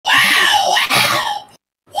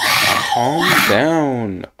Calm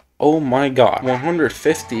down. Oh my god.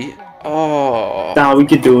 150? Oh. Nah, we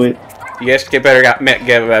could do it. You guys better you guys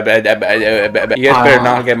better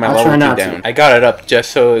not get my level 2 down. I got it up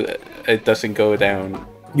just so it doesn't go down.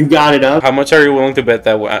 You got it up? How much are you willing to bet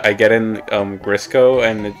that I get in Grisco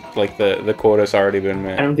and like the quota's already been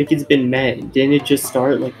met? I don't think it's been met. Didn't it just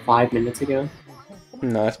start like 5 minutes ago?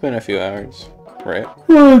 No, it's been a few hours, right?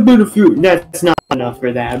 Well, it's been a few. That's not enough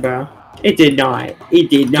for that, bro. It did not. It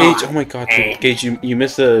did not. Gage, oh my god, dude. Gage, you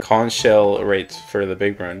missed the conch shell rates for the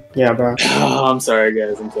big run. Yeah, bro. Oh, I'm sorry,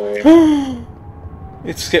 guys. I'm sorry.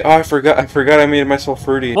 It's I forgot I made myself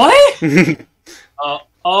fruity. What?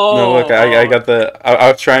 Oh. No, look, I got the.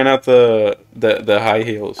 I was trying out the high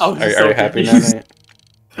heels. Oh, are so you happy now? Nate?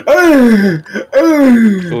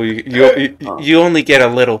 Oh, you only get a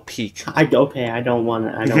little peek. Okay, I don't want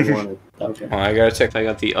it. I don't want it. Okay. Oh, I gotta check. I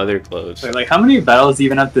got the other clothes. Wait, like, how many battles do you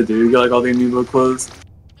even have to do to get like all the amiibo clothes?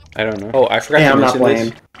 I don't know. Oh, I forgot to mention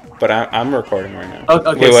this. But I'm recording right now. Oh,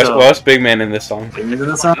 okay, wait, so what's Big Man in this song? Big Man's in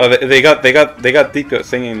this song? Oh, they got Deep Goat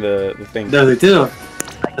singing the thing. No, they do.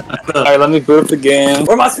 Alright, let me boot up the game.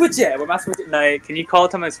 Where my Switch at? Where my Switch at night? Can you call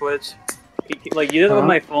it to my Switch? Like, you did it with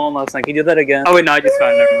my phone last night. Can you do that again? Oh, wait, no, I just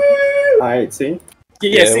found it. Alright, see?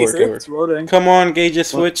 Yeah, see, it's loading. Come on, Gage, a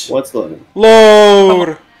Switch. What's loading?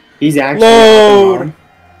 Load! He's actually load!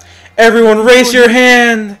 Everyone raise your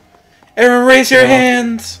hand! Everyone raise your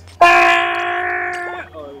hands!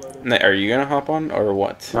 Are you gonna hop on or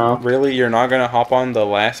what? No. Really? You're not gonna hop on the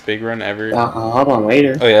last big run ever? I'll hop on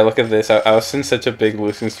later. Oh yeah, look at this. I was in such a big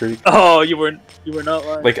losing streak. Oh, you were not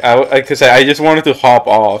lying. Like cause I just wanted to hop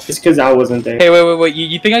off. Just cause I wasn't there. Hey, wait.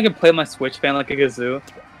 You think I can play my Switch fan like a kazoo?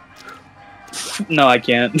 No, I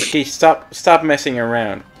can't. Okay, stop messing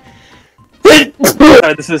around.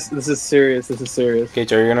 Alright, this is serious. This is serious.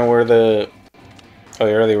 Gage, are you gonna wear the? Oh,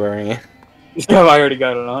 you're already wearing it. Yeah, I already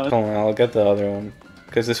got it on. Hold on, I'll get the other one.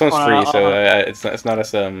 Cause this one's free, so it's not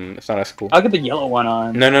as cool. I'll get the yellow one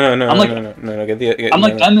on. No. Get the. I'm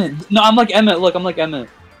like Emmett. No, I'm like Emmett. Look, I'm like Emmett.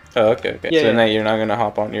 Oh, okay. Yeah, so now you're not gonna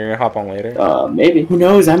hop on. You're gonna hop on later. Maybe. Who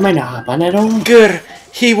knows? I might not hop on at all. Good.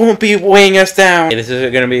 He won't be weighing us down. Hey, this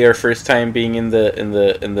is gonna be your first time being in the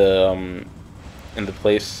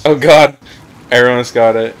place. Oh God, everyone's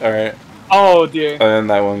got it. All right. Oh dear. Other than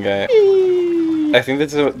that one guy. I think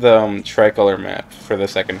this is the tricolor map for the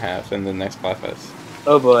second half in the next Splatfest.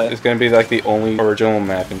 Oh boy. It's gonna be like the only original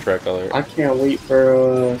map in tricolor. I can't wait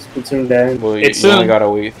for Splatoon Day. Well, you only gotta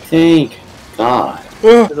wait. Thank God.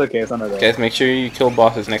 It's okay. It's not that. Guys, make sure you kill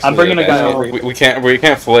bosses next. I'm bringing a guy over. We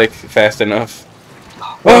can't flick fast enough.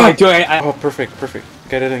 Oh, perfect.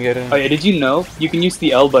 Get it in. Oh yeah, did you know you can use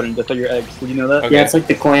the L button to throw your eggs? Did you know that? Okay. Yeah, it's like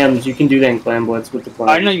the clams. You can do that in Clam Blitz with the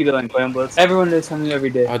clams. I know you do that in Clam Blitz. Everyone does something every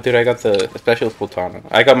day. Oh, dude, I got the special Splatana.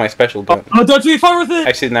 I got my special gun. Oh, don't you be far with it!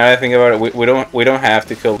 Actually, now that I think about it, we don't have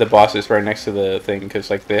to kill the bosses right next to the thing because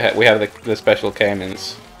like we have the special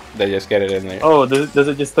cannons that just get it in there. Oh, does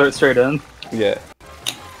it just throw it straight in? Yeah.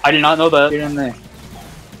 I did not know that. Get in there.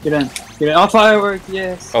 Get in. Oh, fireworks!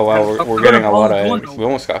 Yes. Oh wow, we're getting a lot of eggs. We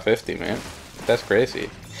almost got 50, man. That's crazy.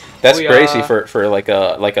 That's crazy for like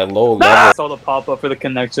a low level. I saw the pop up for the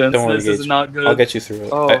connections. Don't worry, this is not good. I'll get you through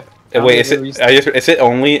it. Oh. Wait, is it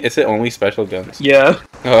only special guns? Yeah.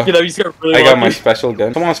 Oh. You know, you just got really I got lucky. my special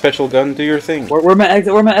gun. Come on, special gun, do your thing. Where my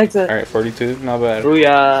exit? Where my exit? All right, 42, not bad. Oh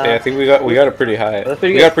yeah. Yeah, I think we got a pretty high. That's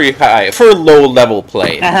pretty we good. got pretty high for low level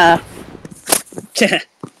play. Yeah.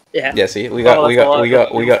 Yeah, see, we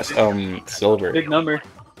got silver. Big number.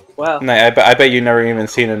 Wow. No, I bet you never even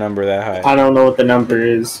seen a number that high. I don't know what the number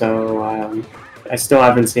is, so I still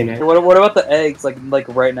haven't seen it. What about the eggs? Like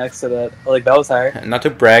right next to that? Like that was higher. Not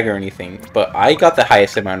to brag or anything, but I got the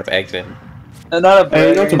highest amount of eggs in. Not a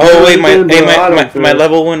big. Oh wait, my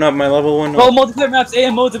level went up. My level went up. Oh, multiplayer maps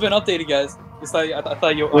AM modes have been updated, guys. I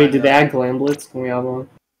thought you. Wait, did they add Clam Blitz? Can we have one?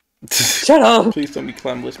 Shut up! Please don't be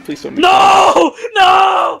clamless. Please don't be. No!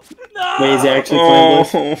 Wait, is it actually Clam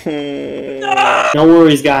Blitz? No! No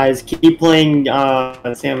worries, guys. Keep playing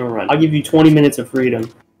Salmon Run. I'll give you 20 minutes of freedom.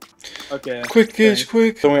 Okay. Quick, Gage,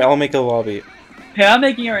 quick! Don't worry, I'll make a lobby. Hey, I'm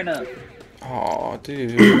making it right now. Aw,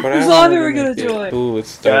 dude. But Whose lobby are we gonna join? Ooh,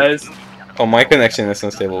 it's dark. Guys. Oh, my connection is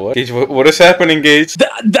unstable. What? Gage, what is happening, Gage?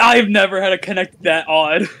 I've never had a connect that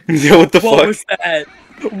odd. Yo, what the fuck? What was that?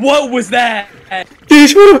 What was that?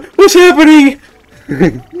 Gage, what's happening?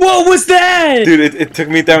 What was that? Dude, it took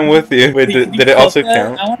me down with you. Wait, did it also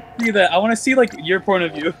count? I want to see that. I want to see like your point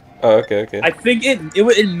of view. Oh, okay. I think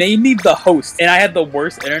it made me the host, and I had the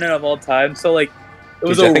worst internet of all time. So like, it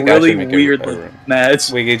was Gage, a really weird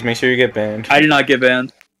match. Wait, Gage, make sure you get banned. I did not get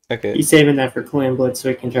banned. Okay. He's saving that for Clam Blitz so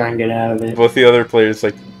he can try and get out of it. Both the other players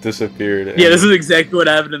like disappeared. Yeah, this is exactly what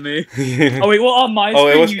happened to me. Oh wait, well on my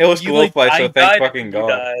screen, it was Glowfly, so thank fucking God.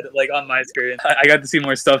 Died, like on my screen, I got to see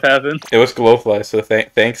more stuff happen. It was Glowfly, so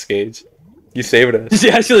thanks, Gage. You saved us.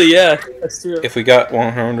 Actually, yeah, that's true. If we got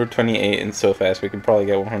 128 and so fast, we can probably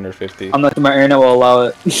get 150. I'm not sure my internet will allow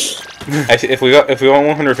it. Actually, if we want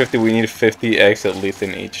 150, we need 50x at least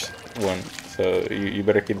in each one. So you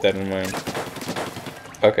better keep that in mind.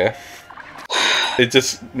 Okay. It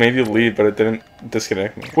just made you leave, but it didn't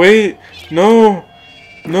disconnect me. Wait, no.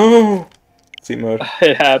 Sleep mode.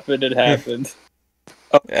 It happened.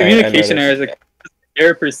 Oh, Yeah, communication errors.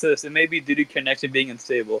 Error persists. It may be due to connection being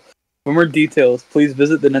unstable. For more details, please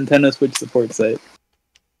visit the Nintendo Switch support site.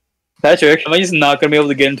 Patrick, am I just not gonna be able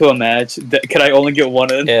to get into a match? Can I only get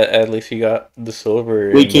one in? Yeah, at least you got the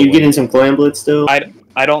silver. Wait, can you get in some Clam Blitz still?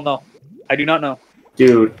 I don't know. I do not know.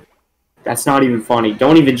 Dude, that's not even funny.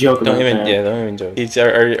 Don't even joke about that. Yeah, don't even joke.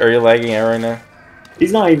 Are you lagging out right now?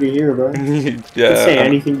 He's not even here, bro. Yeah. You can say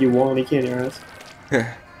anything you want. He can't hear us.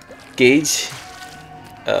 Gage.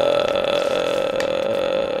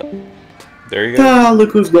 There you go. Ah,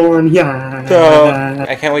 look who's going. Yeah.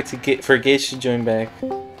 I can't wait for Gage to join back.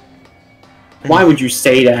 Why would you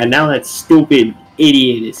say that? Now that stupid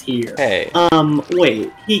idiot is here. Hey.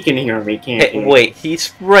 Wait. He can hear me, can't he? Wait,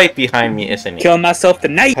 he's right behind me, isn't he? Killing myself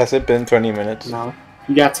tonight. Has it been 20 minutes? No.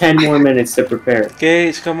 You got 10 more minutes to prepare.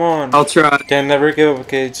 Gage, come on. I'll try. Can never give up,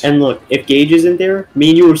 Gage. And look, if Gage isn't there, me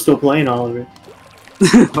and you are still playing, Oliver.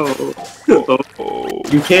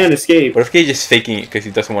 You can't escape. What if Gage is faking it because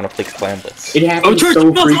he doesn't want to play Clam Blitz? It happens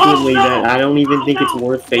so frequently that I don't even think it's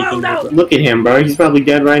worth faking it. Look at him, bro. He's probably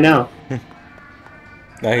dead right now.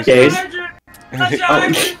 No, he's Gage?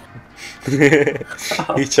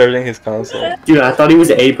 He's charging his console. Dude, I thought he was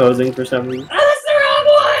A-posing for some reason. That's the wrong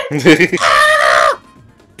one!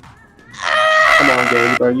 Come on,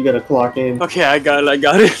 Gage, bro. You gotta clock in. Okay, I got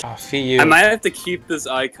it. Oh, see you. I might have to keep this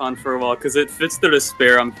icon for a while because it fits the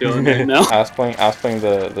despair I'm feeling right now. I was playing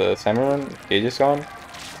the salmon run. Gage is gone.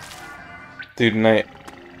 Dude, Knight,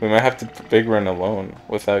 we might have to big run alone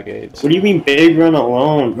without Gage. What do you mean big run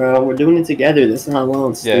alone, bro? We're doing it together. This is not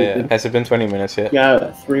alone, stupid. Yeah. Has it been 20 minutes yet?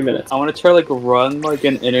 Yeah, 3 minutes. I want to try run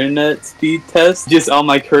an internet speed test just on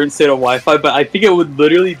my current state of Wi-Fi, but I think it would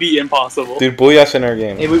literally be impossible. Dude, bully us in our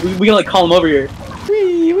game. Hey, we can call him over here.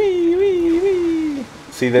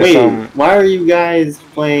 See, there's Wait, why are you guys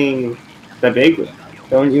playing the big one?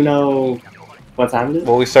 Don't you know what time it is?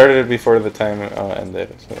 Well, we started it before the time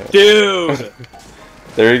ended. So. Dude!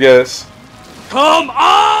 There he goes. Come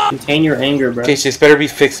on! Contain your anger, bro. Okay, this better be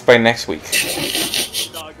fixed by next week.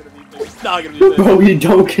 It's not gonna be fixed. It's not gonna be fixed. Bro, you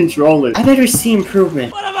don't control it. I better see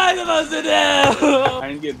improvement. What am I supposed to do? I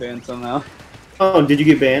didn't get banned somehow. Oh, did you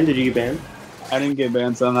get banned? Did you get banned? I didn't get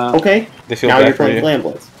banned somehow. Okay. They feel now bad you're for playing you. Clam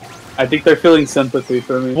Blitz. I think they're feeling sympathy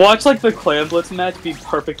for me. Watch the Clam Blitz match be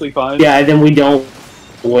perfectly fine. Yeah, and then we don't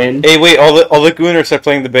win. Hey, wait! All the Gooners are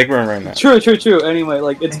playing the big run right now. True. Anyway,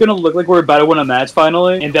 it's gonna look like we're about to win a match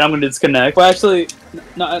finally, and then I'm gonna disconnect. But actually,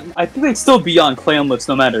 no, I think they'd still be on Clam Blitz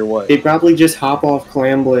no matter what. They probably just hop off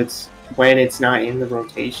Clam Blitz when it's not in the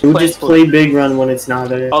rotation. We'll just play Big Run when it's not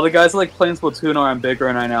there. All the guys playing Splatoon are on Big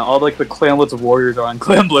Run right now. All the Clam Blitz warriors are on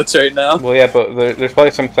Clam Blitz right now. Well, yeah, but there's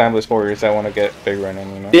probably some Clam Blitz warriors that want to get big run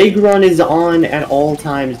in, you know? Big Run is on at all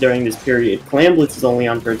times during this period. Clam Blitz is only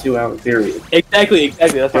on for a 2-hour period. Exactly.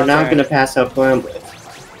 That's They're not going to pass up Clam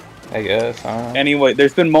Blitz. I guess. Anyway,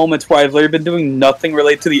 there's been moments where I've literally been doing nothing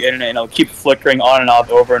related to the internet, and I'll keep flickering on and off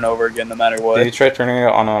over and over again, no matter what. Did you try turning it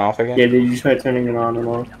on and off again? Yeah, did you try turning it on and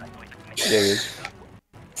off? Yeah, dude.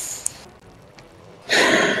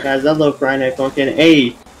 Guys, I love Friday Night Funkin'.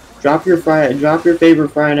 Hey, drop your favorite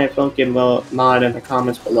Friday Night Funkin' mod in the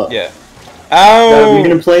comments below. Yeah. Ow! We're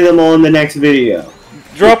gonna play them all in the next video.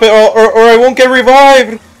 Drop it, or I won't get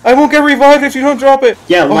revived. I won't get revived if you don't drop it.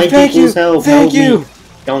 Yeah, like equals help. Thank you. Me.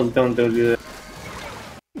 Don't do that.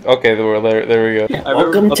 Okay, there we go. Yeah,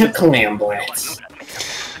 welcome to Clam Blitz.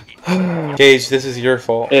 Gage, this is your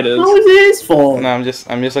fault. It is. How is it his fault? No, I'm just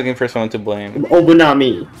looking for someone to blame. Oh, but not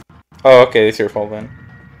me. Oh, okay, it's your fault then.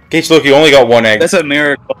 Gage, look, you only got one egg. That's a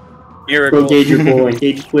miracle. Bro, Gage, you're bullying.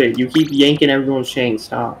 Gage, quit. You keep yanking everyone's chain.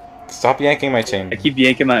 Stop. Stop yanking my chain. I keep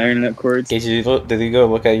yanking my internet cords. Gage, did you go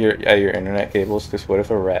look at your internet cables? Because what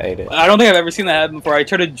if a rat ate it? I don't think I've ever seen that happen before. I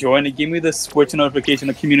tried to join, it gave me the Switch notification,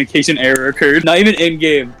 the communication error occurred. Not even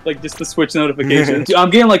in-game, just the Switch notification. Dude, I'm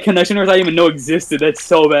getting connection errors I didn't even know existed. That's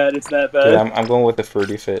so bad, it's that bad. Dude, I'm going with the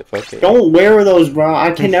fruity fit. Fuck it. Don't wear those, bro.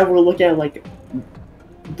 I can never look at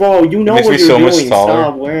Bro, you know what you're so doing. much taller.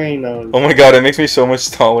 Stop wearing those. Oh my god, it makes me so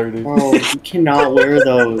much taller, dude. Bro, you cannot wear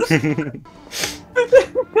those.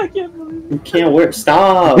 I can't believe it. You can't wear.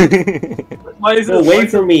 Stop. Why is it Away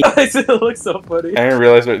from me. Why does it look so funny? I didn't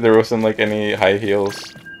realize that there wasn't like any high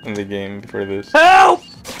heels in the game for this. Help!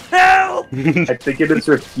 Help! I think it is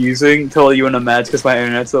refusing to let you in a match because my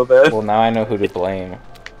internet's so bad. Well, now I know who to blame.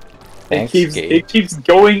 Thanks, it Gage. keeps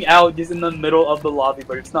going out just in the middle of the lobby,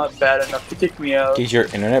 but it's not bad enough to kick me out. Gage, your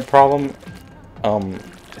internet problem,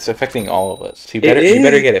 it's affecting all of us. So you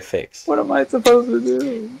better get it fixed. What am I supposed to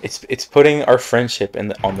do? It's putting our friendship on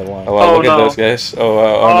the line. Oh, wow, Oh, look no. at those guys.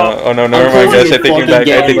 Oh no, never I'm mind, guys. I closing take your it back.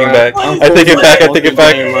 I fucking take it game, back. bro. I'm I take it closing back. I your take it fucking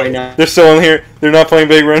back. game right now. They're still in here. They're not playing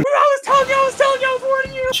Big Run. I was telling you, I was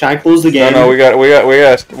warning you! Should I close the No, game? no, we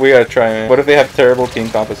gotta try, man. What if they have terrible team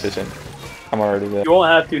composition? I'm already there. You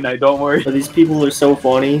won't have to, Knight, don't worry. But these people are so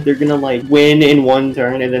funny. They're gonna like win in one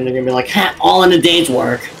turn, and then they're gonna be like, "Ha! All in a day's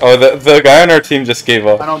work." Oh, the guy on our team just gave I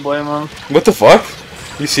up. don't blame him. What the fuck?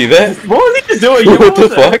 You see that? What was he just doing? What the was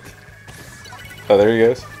that? fuck? Oh, there he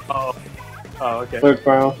goes. Oh. Oh, okay. Look,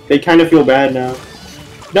 bro, they kind of feel bad now.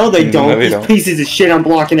 No, they don't. No, they These don't. pieces of shit, I'm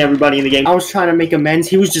blocking everybody in the game. I was trying to make amends.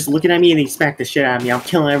 He was just looking at me and he smacked the shit out of me. I'm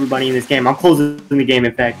killing everybody in this game. I'm closing the game,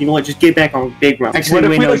 in fact. You know what? Just get back on Big Run. Actually, What if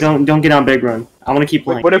wait, we, no, like- don't get on Big Run. I want to keep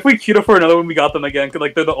playing. What if we queued up for another one? We got them again because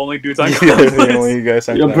like they're the only dudes on Yeah, they're the only guys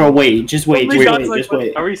on Yo, that. bro, wait. Just wait. Only Just guys, wait. Just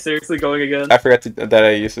wait. Are we seriously going again? I forgot that I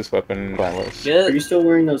used this weapon clanless. Are you still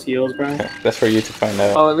wearing those heels, bro? That's for you to find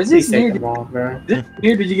out. Oh, was Please this take new? them off, bro. Did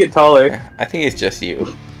you get taller? I think it's just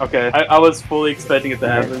you. Okay, I was fully expecting it to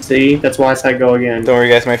happen. See? That's why I said go again. Don't worry,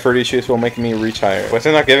 guys. My 30 shoes will make me reach higher. What's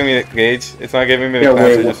it not giving me the gauge? It's not giving me the Yeah, clamps.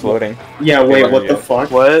 wait, It's what- just loading. Yeah, wait, Okay, what yeah. the fuck?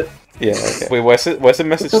 What? Yeah. Okay. Wait, what's the What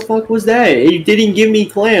message? the fuck was that? You didn't give me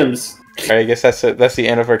clams. Alright, I guess that's the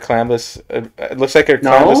end of our clamless. It looks like our No.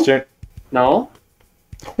 clamless journey. No?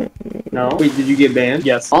 No? Wait, did you get banned?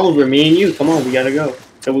 Yes. Oliver, me and you, come on, we gotta go.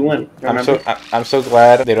 So we win. Remember? I'm so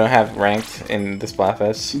glad they don't have ranked in this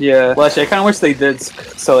Splatfest. Yeah. Well, actually, I kind of wish they did.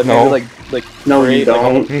 So like, No. maybe like No, you great, like,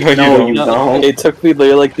 don't. No, you No, don't. you No, don't. it took me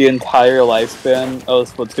literally like the entire lifespan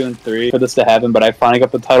of Splatoon 3 for this to happen, but I finally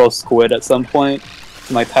got the title Squid at some point.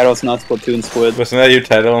 My title's not Splatoon Squid. Wasn't that your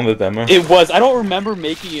title in the demo? It was. I don't remember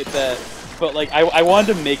making it that, but like I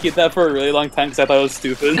wanted to make it that for a really long time because I thought it was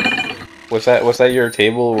stupid. Was that your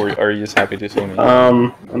table, or are you just happy to see me?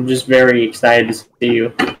 I'm just very excited to see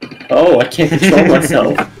you. Oh, I can't control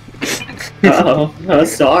myself. Oh,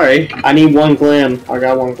 sorry. I need one glam. I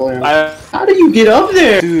got one glam. How do you get up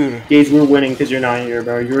there? Dude, Gage, we're winning because you're not here,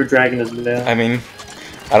 bro. You were dragging us down. I mean,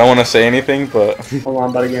 I don't want to say anything, but Hold on, I'm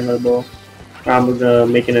about to get another ball. I'm gonna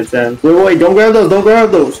make an attempt. Wait, don't grab those, don't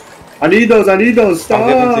grab those. I need those, stop. I'll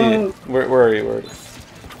give them to you. Where are you? Where are you?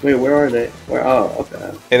 Wait, where are they? Where? Oh,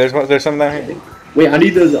 okay. Hey, there's some down here. Wait, I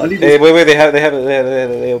need those, Hey, wait,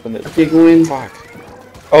 they opened it. Okay, go in. Fuck.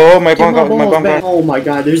 Oh, my Get bomb balls got. back. Oh my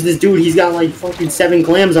god, there's this dude, he's got like fucking 7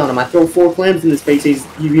 clams on him. I throw 4 clams in his face,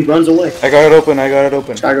 he runs away. I got it open.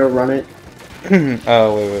 Should I go run it?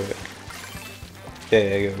 Oh, wait.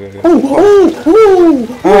 Yeah, go.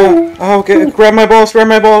 Oh, Okay, grab my balls, grab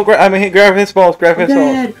his balls, grab his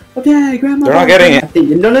balls. Dad, grab my They're not balls. getting it. I think,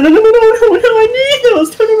 no, I need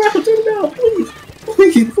those. Turn around,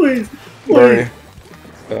 please. Sorry.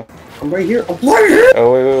 I'm right here.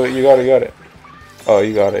 Oh, wait, you got it. Oh,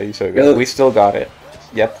 you got it, you so good. Yep. We still got it.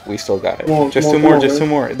 Yep, we still got it. Come on, Just come two on, more, come on, just man.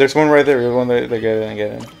 2 more. There's one right there, one that get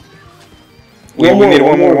in. We One more, need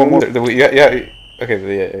one one more. more. Yeah.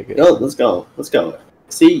 Okay, yeah. Yo, let's go.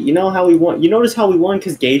 See, you know how we won? You notice how we won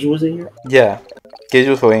because Gage wasn't here? Yeah. Gage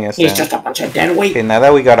was weighing us He's down. just a bunch of dead weight. Okay, now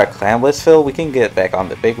that we got our clamless fill, we can get back on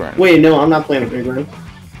the big run. Wait, no, I'm not playing a big run.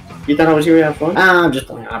 You thought I was here to have fun? I'm just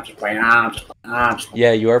playing.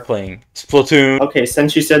 Yeah, you are playing Splatoon. Okay,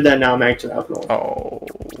 since you said that, now I'm actually out for Oh,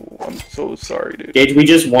 I'm so sorry, dude. Gage, we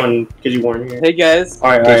just won because you weren't here. Hey guys,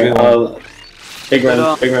 Alright, Gage, big Hold run,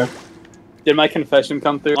 on. big run. did my confession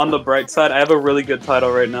come through? On the bright side, I have a really good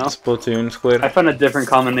title right now. Splatoon Squid. I found a different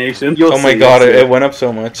combination. You'll Oh my see, god, you'll see. it went up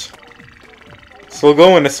so much. Still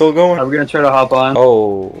going. Are we gonna try to hop on?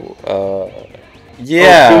 Oh, Oh, 2 minute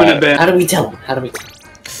yeah. ban. How do we tell him?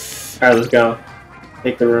 Alright, let's go.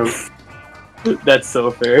 Take the room. That's so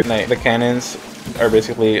fair. The cannons are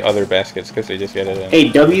basically other baskets because they just get it in. Hey,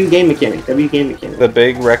 W game mechanic. The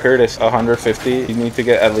big record is 150. You need to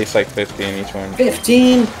get at least like 50 in each one.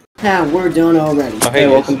 15? Ah, we're done already. Oh, Hey,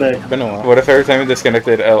 welcome back. It's been a while. What if every time you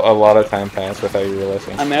disconnected, a lot of time passed without you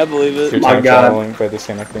realizing? I mean, I believe it. Your My time God. traveling by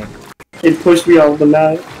disconnecting. It pushed me off the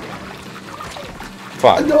map.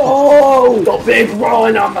 Fuck. No! The big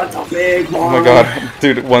run! I'm at the big run! Oh my god.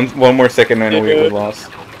 Dude, one more second and we lost.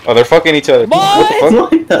 Oh, they're fucking each other. What the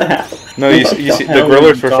fuck? What the hell? No, you see, the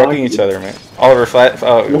grillers were fucking each other, man. Oliver, What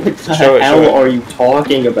the hell are you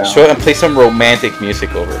talking about? Show it and play some romantic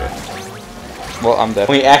music over it. Well, I'm dead.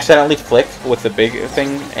 When you accidentally flick with the big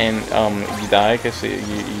thing and you die because you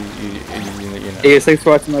know. Hey, thanks for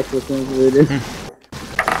watching my first video.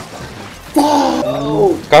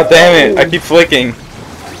 God damn it! I keep flicking.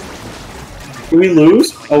 Did we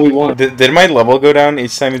lose? Oh, we won. Did my level go down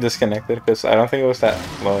each time you disconnected? Because I don't think it was that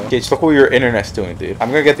low. Gage, look what your internet's doing, dude. I'm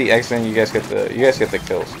gonna get the X and you guys get the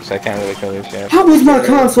kills. Because I can't really kill these guys. How was my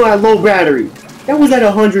console at low battery? That was at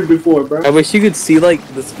 100 before, bro. I wish you could see like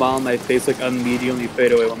the smile on my face like immediately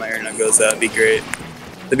fade away when my internet goes out. That'd be great.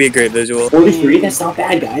 That'd be a great visual. 43? That's not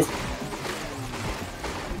bad, guys.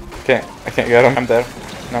 I can't get him. I'm dead.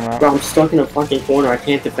 No, I'm not. Bro, I'm stuck in a fucking corner. I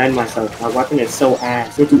can't defend myself. My weapon is so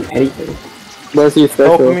ass. It don't do anything. What's your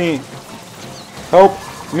special? Help me! Help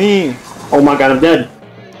me! Oh my god, I'm dead.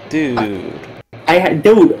 Dude.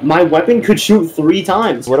 Dude, my weapon could shoot 3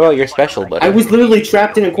 times. What about your special, buddy? I was literally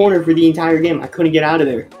trapped in a corner for the entire game. I couldn't get out of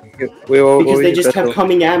there. Because they just kept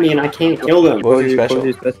coming at me and I can't kill them. What was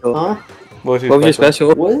your special? Huh? What was your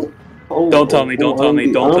special? What? Oh, don't tell me, don't tell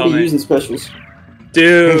me, don't tell me. I don't be using specials.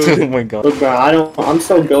 Dude. Oh my god. Look, bro, I'm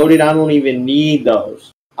so goated, I don't even need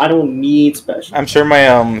those. I don't need special. I'm sure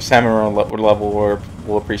my samurai level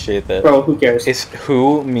will appreciate that. Bro, who cares? It's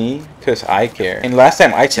who me because I care. And last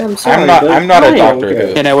time I checked, sorry, I'm not a Doctor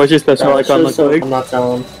Who. And what's your special icon look like? I'm not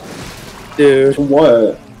telling. Dude.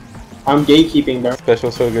 What? I'm gatekeeping, bro. Special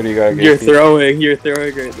so good you gotta get. You're throwing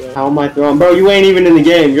right there. How am I throwing? Bro, you ain't even in the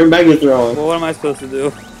game. You're mega throwing. Well, what am I supposed to do?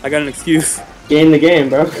 I got an excuse. Get in the game,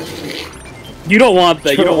 bro. You don't want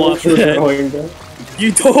that. You don't want that. Throwing, bro.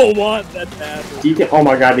 You don't want that to happen. Oh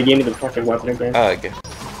my god, they gave me the fucking weapon again. Oh, okay.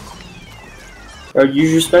 Bro,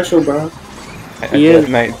 use your special, bro. Use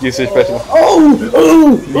your special.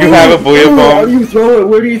 Oh! You have a booyah bomb. How do you throw it?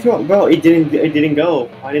 Where do you throw it? Bro, it didn't go.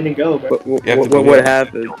 I didn't go, bro. What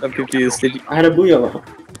happened? I'm confused. I had a booyah bomb.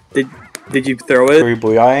 Did you throw it? Were you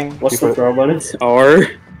booyahing? What's the throw button? R.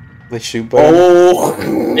 The shoot button? Oh!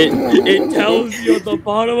 It tells you at the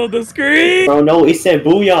bottom of the screen! Bro, no, it said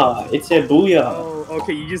booyah. It said booyah. Oh,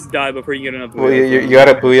 okay, you just died before you get enough booyah. Well, you got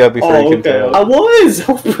a booyah before you can tell. I was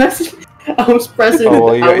pressing oh,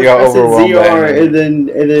 well, you got ZR and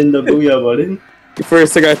then the booyah button. For a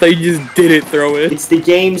second, I thought you just didn't throw it. It's the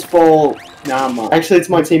game's fault. Nah, man. Actually, it's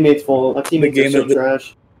my teammate's fault. My teammates are so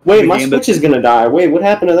trash. Wait, my Switch is gonna die. Wait, what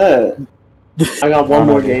happened to that? I got one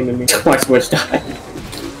more game in me. My Switch died.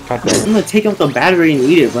 I'm gonna take out the battery and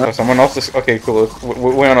eat it, bro. Oh, someone else is... Okay, cool.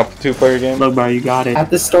 We're on a 2-player game. Look, bro, you got it. At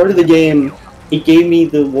the start of the game, it gave me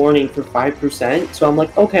the warning for 5%, so I'm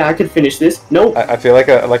like, okay, I could finish this. Nope. I feel like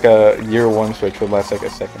a year 1 Switch would last like a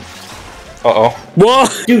second. Uh-oh.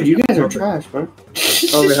 What? Dude, you guys are trash, bro.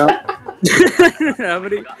 How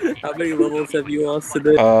many levels have you lost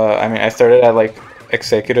today? I mean, I started at like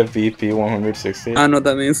Executive VP 160. I don't know what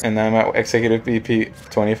that means. And then I'm at Executive VP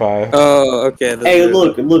 25. Oh, okay. Hey,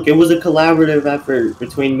 look, it was a collaborative effort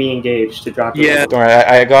between me and Gage to drop it. Yeah. Don't worry,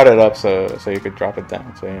 I got it up so you could drop it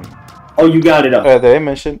down. So, you know. Oh, you got it up. Did I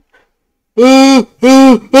mention? Oh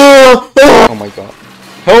my god.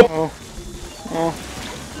 Help!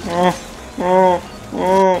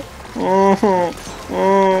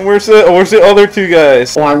 Where's the other 2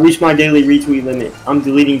 guys? Oh, I reached my daily retweet limit. I'm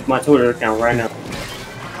deleting my Twitter account right now.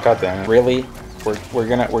 God damn it. Really? We're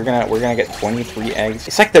gonna get 23 eggs.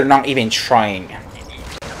 It's like they're not even trying.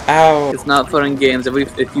 Ow. It's not fun in games. If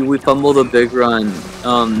we fumble the big run,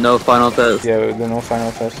 no final test. Yeah, the no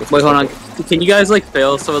final test. Wait, hold on. Can you guys like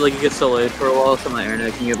fail so like it gets delayed for a while so my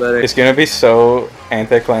internet can get better? It's gonna be so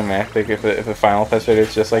anticlimactic if the final test rate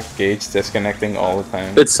is just like Gage disconnecting all the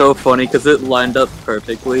time. It's so funny because it lined up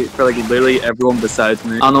perfectly for like literally everyone besides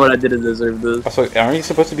me. I don't know what I did to deserve this. Also, aren't you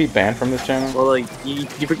supposed to be banned from this channel? Well, like you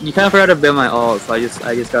kind of forgot to ban my alt, so I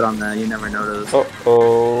just got on that. You never noticed.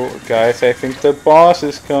 Uh-oh, guys, I think the boss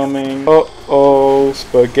is coming. Uh-oh,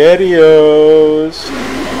 SpaghettiOs.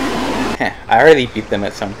 I already beat them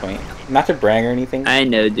at some point. Not to brag or anything. I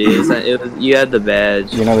know, dude. You had the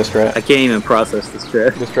badge. You know the strat. I can't even process the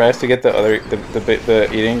strat. The strat is to get the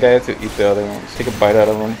eating guy to eat the other ones. Take a bite out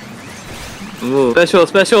of them. Ooh.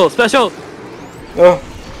 Special! Oh,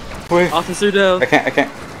 wait. Officer down. I can't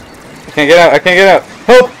get out.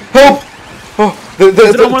 Help! Oh, dude,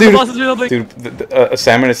 a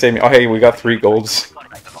salmon is saving me. Oh, hey, we got 3 golds.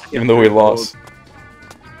 Even though we lost.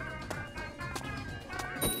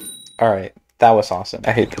 Alright, that was awesome.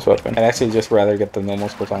 I hate this weapon. I'd actually just rather get the normal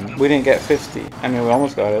Splatana. We didn't get 50. I mean, we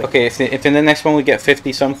almost got it. Okay, if in the next one we get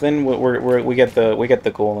 50 something, we get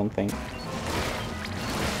the golden thing.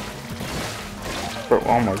 Bro,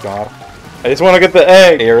 oh my god. I just want to get the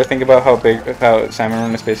egg! Hey, you ever think about how Salmon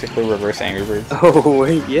Run is basically reverse Angry Birds? Oh,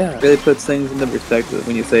 wait, yeah. It really puts things into perspective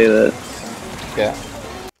when you say that. Yeah.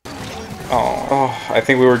 Oh, I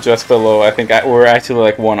think we were just below. I think we're actually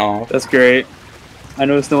like 1 off. That's great. I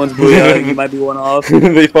noticed no one's booyah. You might be 1 off.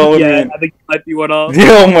 They followed me. Yeah, I think you might be 1 off.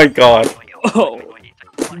 Oh my god. Oh,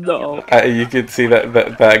 no. You could see that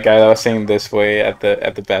guy that was saying this way at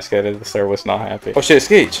the basket at the start was not happy. Oh shit, it's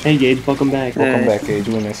Gage. Hey Gage, welcome back. Welcome back, Gage.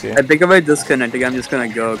 We miss you. I think if I disconnect again, I'm just gonna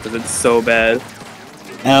go because it's so bad.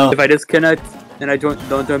 Oh. If I disconnect and I don't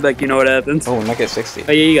join back, you know what happens. Oh, not get 60.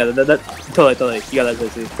 Oh yeah, you got that. Totally. You got that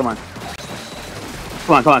 60. Come on.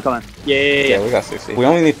 Yeah. We got 60. We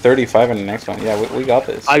only need 35 in the next one. Yeah, we got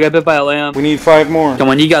this. I got bit by a lamb. We need 5 more. Come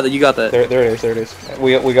on, you got that. There it is.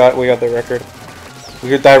 We got the record. We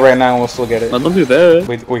could die right now and we'll still get it. Well, don't do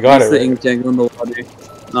that. We got it. The ink jangle in the water.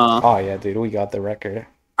 Oh yeah, dude, we got the record.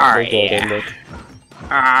 Oh yeah.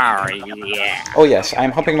 Oh yes,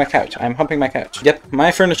 I'm humping my couch. Yep,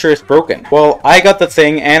 my furniture is broken. Well, I got the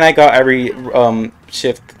thing and I got every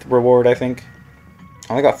shift reward, I think.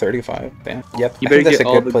 I only got 35. Damn. Yep. You better I think that's get a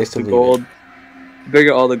all good place to leave gold. it. You better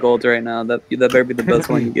get all the golds right now. That better be the best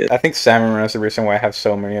one you get. I think Salmon Run is the reason why I have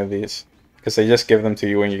so many of these. Because they just give them to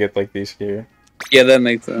you when you get like these here. Yeah, that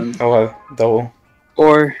makes sense. Oh, double.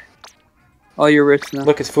 Or, oh, you're rich now.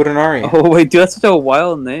 Look, it's Fudanari. Oh wait, dude, that's such a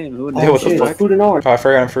wild name. Who Yeah, what the fuck? Fudanari. Oh, I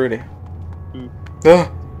forgot I'm fruity.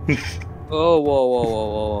 Oh,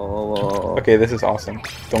 whoa. Okay, this is awesome.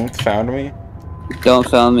 Don't found me. Don't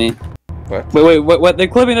found me. What? Wait, what? They're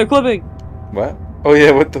clipping. What? Oh yeah,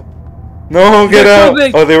 what the? No, get out!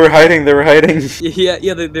 Oh, they were hiding.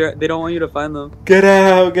 Yeah, they don't want you to find them. Get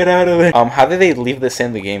out of there. How did they leave this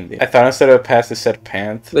in the game, dude? I thought instead of past it said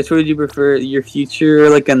pants. Which would you prefer? Your future,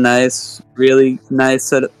 like a nice, really nice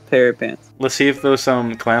set of pair of pants? Let's see if those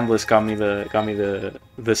clamless got me the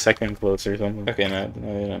second clothes or something. Okay,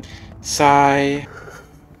 no. Sigh.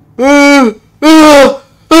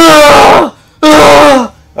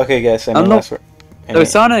 Okay, guys, any last word? Oh,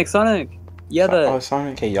 Sonic. Yeah, Oh,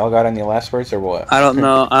 Sonic. Okay, y'all got any last words or what? I don't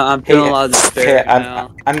know. I'm feeling a lot of despair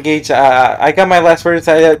now. I'm Gage. I got my last words.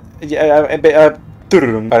 I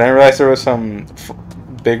didn't realize there was some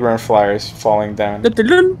big run flyers falling down. Yeah,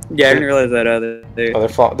 I didn't realize that either.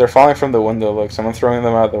 Oh, they're falling from the window. Look, someone throwing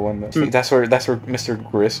them out the window. That's where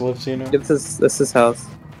Mr. Gris lives, you know. That's his house.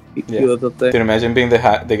 He lives up there. Dude, imagine being the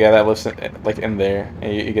guy that lives in there,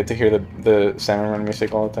 and you get to hear the Salmon Run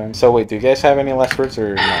music all the time. So wait, do you guys have any last words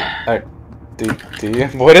or not? Do you?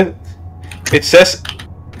 What is? It says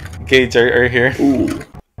Gage right here. Ooh.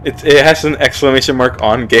 It has an exclamation mark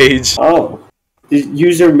on Gage. Oh. The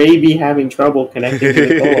user may be having trouble connecting to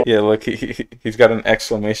the call. Yeah, look, he's got an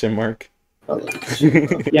exclamation mark.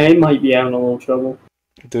 Yeah, he might be having a little trouble.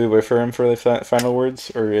 Do we wait for him for the final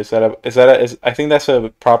words, or is that I think that's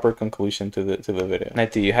a proper conclusion to the video.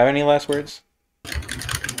 Knight, do you have any last words?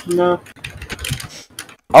 No.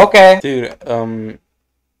 Okay. Dude,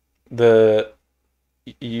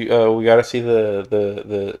 we gotta see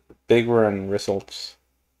the big run results.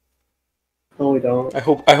 No, we don't. I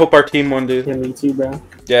hope our team won, dude. Yeah, me too, bro.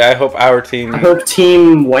 Yeah, I hope our team. I hope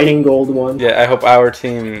Team White and Gold won. Yeah, I hope our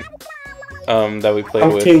team that we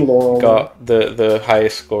played with Team Laurel got the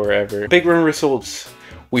highest score ever. Big run results.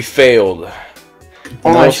 We failed.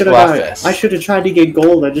 Oh, I should have tried to get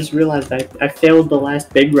gold. I just realized I failed the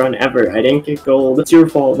last big run ever. I didn't get gold. It's your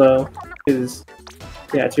fault though, because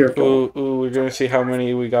yeah, it's your fault. Ooh, we're gonna see how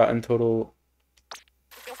many we got in total.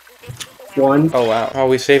 1. Oh wow! Oh,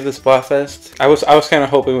 we saved the Splatfest. I was kind of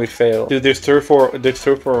hoping we'd fail. Dude, there's 3 or 4. There's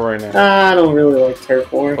 3 or 4 right now. I don't really like Turf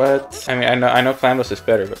War. What? I mean, I know Clamless is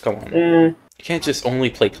better, but come on. You can't just only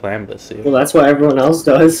play Clamless, dude. Well, that's what everyone else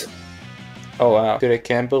does. Oh wow! Dude, I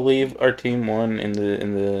can't believe our team won in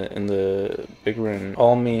the big run.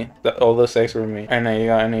 All me. All those eggs were me. I know, you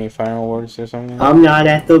got any final words or something? I'm not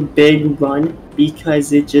at the big run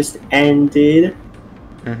because it just ended.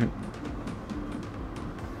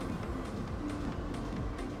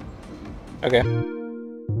 Okay.